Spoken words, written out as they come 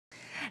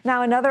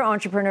Now, another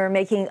entrepreneur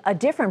making a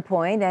different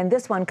point, and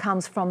this one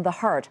comes from the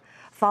heart.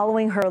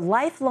 Following her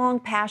lifelong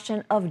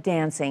passion of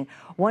dancing,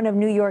 one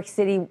New York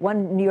City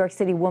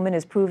woman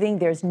is proving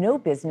there's no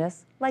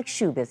business like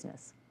shoe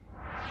business.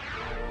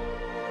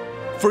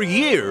 For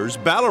years,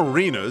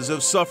 ballerinas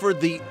have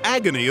suffered the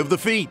agony of the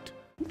feet.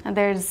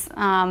 There's,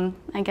 I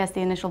guess,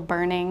 the initial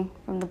burning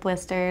from the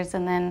blisters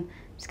and then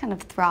just kind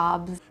of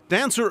throbs.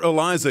 Dancer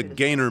Eliza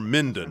Gaynor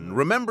Minden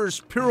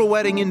remembers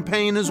pirouetting in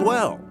pain as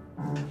well.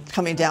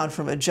 Coming down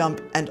from a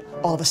jump and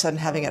all of a sudden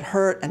having it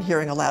hurt and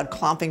hearing a loud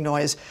clomping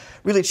noise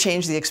really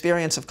changed the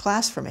experience of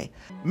class for me.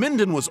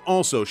 Minden was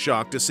also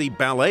shocked to see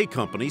ballet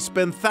companies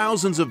spend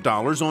thousands of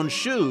dollars on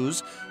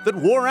shoes that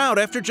wore out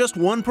after just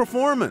one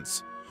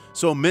performance.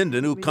 So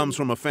Minden, who comes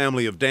from a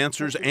family of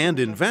dancers and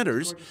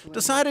inventors,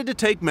 decided to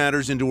take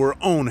matters into her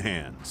own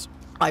hands.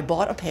 I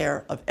bought a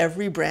pair of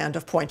every brand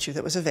of point shoe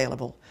that was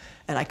available,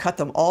 and I cut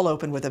them all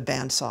open with a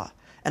bandsaw.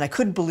 And I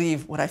couldn't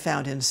believe what I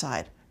found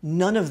inside.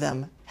 None of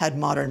them had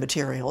modern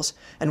materials,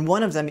 and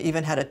one of them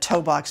even had a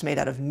toe box made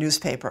out of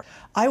newspaper.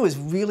 I was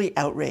really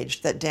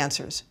outraged that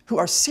dancers, who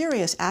are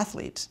serious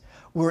athletes,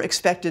 were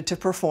expected to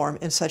perform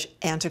in such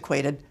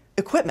antiquated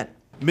equipment.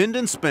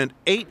 Minden spent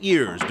 8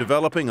 years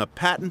developing a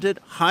patented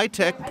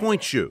high-tech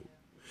point shoe.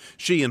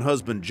 She and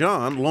husband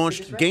John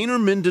launched Gaynor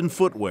Minden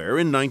footwear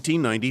in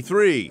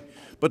 1993.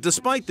 But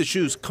despite the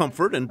shoe's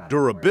comfort and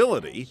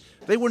durability,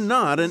 they were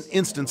not an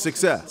instant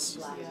success.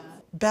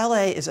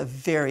 Ballet is a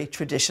very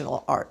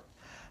traditional art.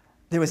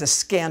 There was a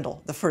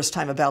scandal the first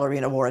time a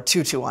ballerina wore a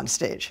tutu on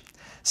stage.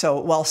 So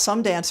while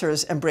some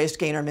dancers embraced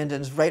Gaynor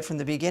Minden's right from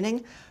the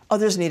beginning,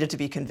 others needed to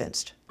be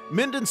convinced.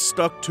 Minden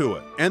stuck to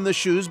it, and the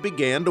shoes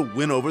began to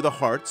win over the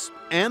hearts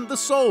and the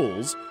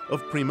souls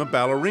of prima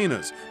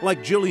ballerinas,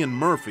 like Jillian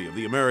Murphy of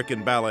the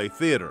American Ballet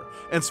Theater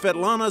and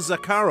Svetlana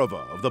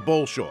Zakharova of the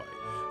Bolshoi.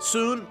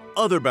 Soon,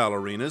 other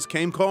ballerinas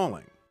came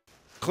calling.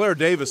 Claire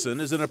Davison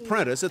is an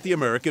apprentice at the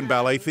American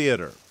Ballet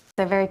Theater.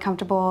 They're very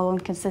comfortable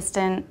and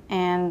consistent,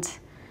 and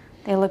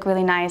they look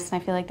really nice,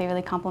 and I feel like they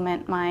really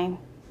complement my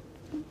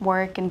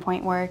work and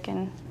point work,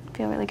 and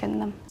feel really good in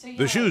them.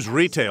 The shoes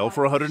retail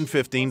for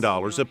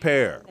 $115 a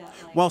pair.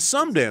 While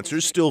some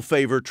dancers still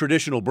favor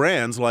traditional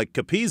brands like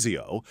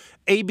Capezio,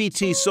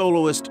 ABT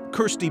soloist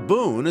Kirsty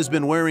Boone has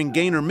been wearing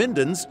Gaynor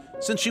Mindens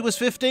since she was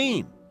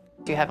 15.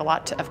 You have a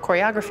lot of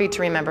choreography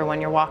to remember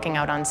when you're walking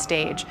out on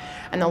stage,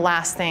 and the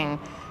last thing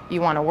you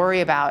want to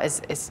worry about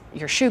is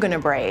your shoe going to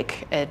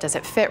break? Does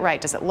it fit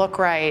right? Does it look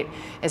right?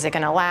 Is it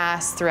going to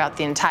last throughout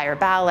the entire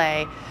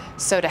ballet?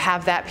 So to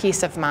have that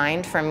peace of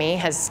mind for me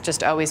has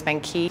just always been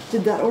key.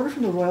 Did that order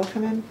from the Royal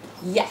come in?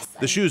 Yes.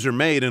 The shoes are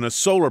made in a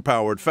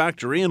solar-powered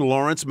factory in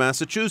Lawrence,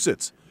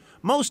 Massachusetts.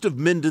 Most of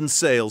Minden's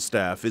sales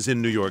staff is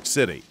in New York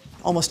City.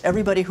 Almost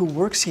everybody who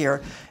works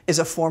here is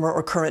a former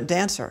or current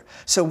dancer.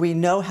 So we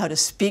know how to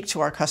speak to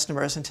our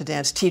customers and to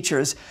dance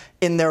teachers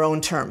in their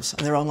own terms,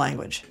 in their own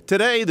language.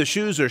 Today, the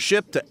shoes are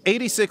shipped to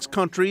 86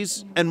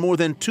 countries and more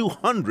than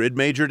 200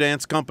 major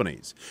dance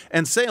companies.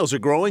 And sales are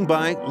growing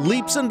by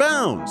leaps and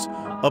bounds,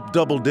 up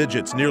double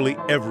digits nearly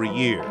every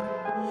year.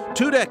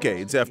 2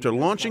 decades after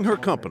launching her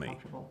company,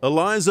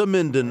 Eliza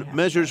Minden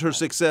measures her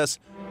success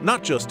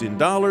not just in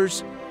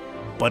dollars,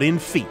 but in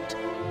feet.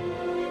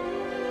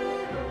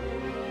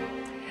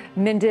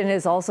 Minden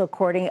is also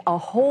courting a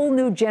whole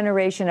new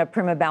generation of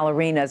prima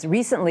ballerinas.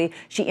 Recently,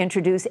 she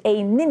introduced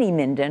a mini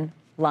Minden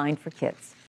line for kids.